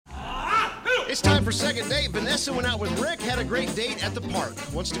It's time for second date. Vanessa went out with Rick, had a great date at the park.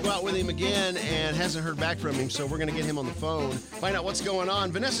 Wants to go out with him again and hasn't heard back from him, so we're going to get him on the phone, find out what's going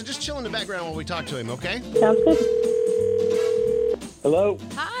on. Vanessa, just chill in the background while we talk to him, okay? Sounds good. Hello?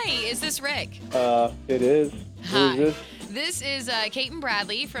 Hi, is this Rick? It is. Hi. Who is this? This is Cait and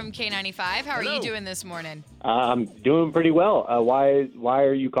Bradley from K95. How are Hello. you doing this morning? I'm doing pretty well. Why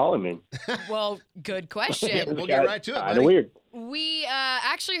are you calling me? Well, good question. We'll get right to it, Kind buddy. of weird. We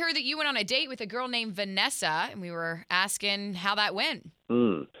actually heard that you went on a date with a girl named Vanessa, and we were asking how that went.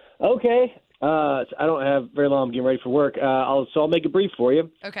 Okay. I don't have very long. I'm getting ready for work. I'll make it brief for you.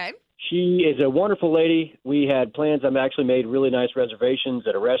 Okay. She is a wonderful lady. We had plans. I actually made really nice reservations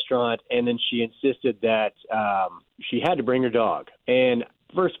at a restaurant, and then she insisted that she had to bring her dog. And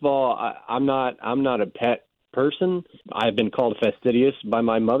first of all, I'm not a pet person. I've been called fastidious by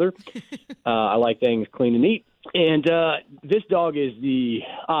my mother. I like things clean and neat. And this dog is the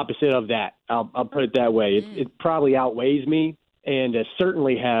opposite of that. I'll put it that way. It probably outweighs me. And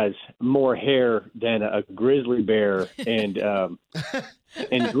certainly has more hair than a grizzly bear, and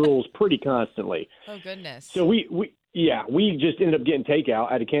drools pretty constantly. Oh, goodness. So we just ended up getting takeout.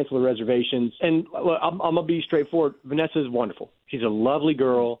 I had to cancel the reservations. And look, I'm gonna be straightforward. Vanessa is wonderful. She's a lovely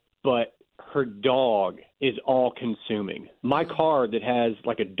girl, but her dog is all consuming. My car that has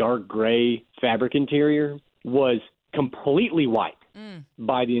like a dark gray fabric interior was completely white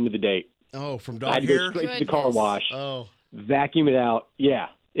by the end of the date. Oh, from I dog had to go hair? straight to the car wash. Oh. Vacuum it out. Yeah,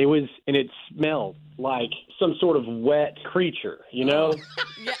 it was, and it smelled like some sort of wet creature, you know?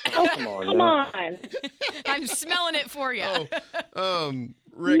 Yeah. Oh, come on. Come now. on. I'm smelling it for you.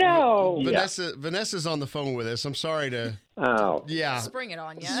 Rick, No. Vanessa's on the phone with us. I'm sorry to... Oh, Yeah. Spring it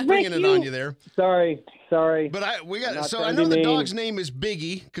on you. Springing it on you there. sorry. But I Not know trying to the be mean. dog's name is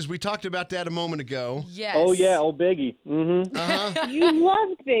Biggie because we talked about that a moment ago. Yes. Oh, yeah, old Biggie. Mm-hmm. Uh-huh. You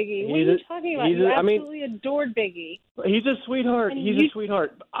loved Biggie. What are you talking about? You I mean- absolutely adored Biggie. He's a sweetheart. And He's a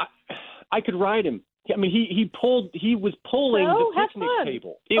sweetheart. I could ride him. I mean, he was pulling Well, the have picnic fun.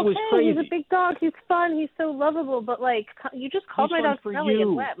 table. It was crazy. He's a big dog. He's fun. He's so lovable. But, like, you just called He's my fun dog for smelly you.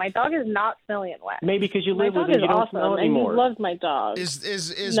 and wet. My dog is not smelly and wet. Maybe because you My live with dog him, is you don't awesome, smell and anymore. he loves my dog. Is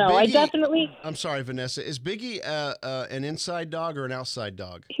No, Biggie... I definitely... I'm sorry, Vanessa. Is Biggie an inside dog or an outside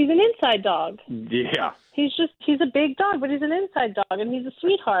dog? He's an inside dog. Yeah. He's a big dog, but he's an inside dog, and he's a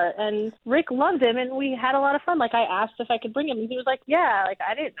sweetheart. And Rick loved him, and we had a lot of fun. Like, I asked if I could bring him, and he was like, yeah. Like,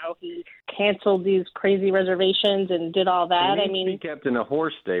 I didn't know he canceled these crazy reservations and did all that. He I needs to mean, be kept in a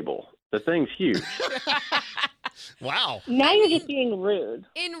horse stable. The thing's huge. Wow. now you're just being rude.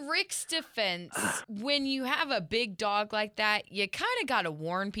 In Rick's defense, when you have a big dog like that, you kind of got to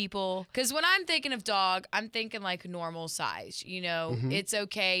warn people. Because when I'm thinking of dog, I'm thinking like normal size. You know, it's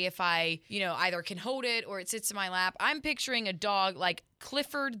okay if I, either can hold it or it sits in my lap. I'm picturing a dog like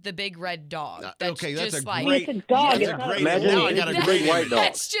Clifford the big red dog. Okay, that's just a like, great... It's a dog. That's It's a not great... Imagine now I got a it's a great big white dog.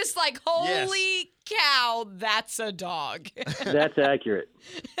 That's just like, holy cow, that's a dog. That's accurate.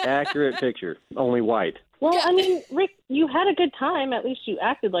 Accurate picture. Only white. Well, I mean, Rick, you had a good time. At least you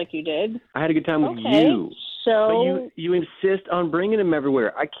acted like you did. I had a good time with Okay, you. so But you insist on bringing him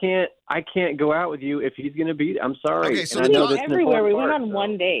everywhere. I can't go out with you if he's going to be. I'm sorry. Okay, so And I the know dog- that's an everywhere. We important went on part,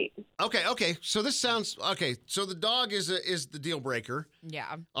 one date. Okay. So this sounds... Okay, so the dog is the deal breaker.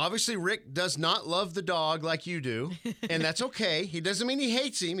 Yeah. Obviously, Rick does not love the dog like you do, and that's okay. He doesn't mean he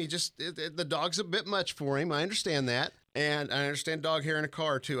hates him. He just... the dog's a bit much for him. I understand that. And I understand dog hair in a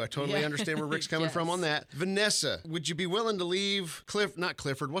car, too. I totally understand where Rick's coming from on that. Vanessa, would you be willing to leave not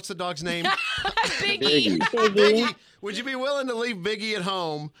Clifford, what's the dog's name? Biggie. Biggie. Would you be willing to leave Biggie at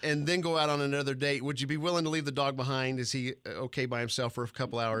home and then go out on another date? Would you be willing to leave the dog behind? Is he okay by himself for a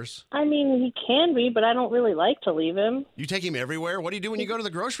couple hours? I mean, he can be, but I don't really like to leave him. You take him everywhere? What do you do when you go to the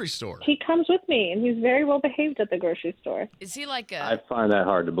grocery store? He comes with me, and he's very well behaved at the grocery store. Is he like I a find that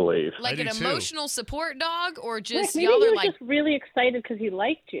hard to believe. like I an do too. emotional support dog, or Rick, just maybe y'all he are was like just really excited because he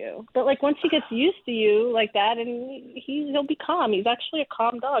liked you. But, like, once he gets used to you like that, and he'll be calm. He's actually a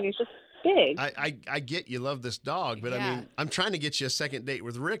calm dog. He's just big. I get you love this dog, but I Yeah. mean, I'm trying to get you a second date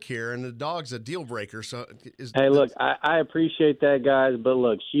with Rick here, and the dog's a deal breaker. So, Hey, look, I appreciate that, guys, but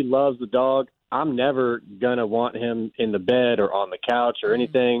look, she loves the dog. I'm never going to want him in the bed or on the couch or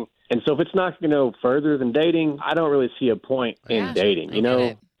anything. And so if it's not going to go further than dating, I don't really see a point in Yeah, dating. I You get know,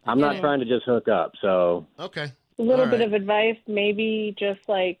 it. I'm get not it. trying to just hook up. So Okay. A little All bit right. of advice, maybe just,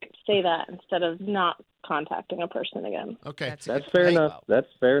 like, say that instead of not contacting a person again. Okay. That's fair enough. That's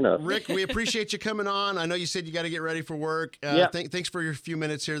fair enough. Rick, we appreciate you coming on. I know you said you got to get ready for work. Thanks for your few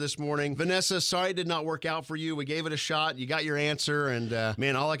minutes here this morning. Vanessa, sorry it did not work out for you. We gave it a shot. You got your answer. And,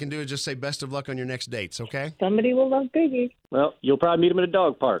 man, all I can do is just say best of luck on your next dates, okay? Somebody will love Biggie. Well, you'll probably meet him at a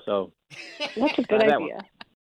dog park, so. That's a good idea.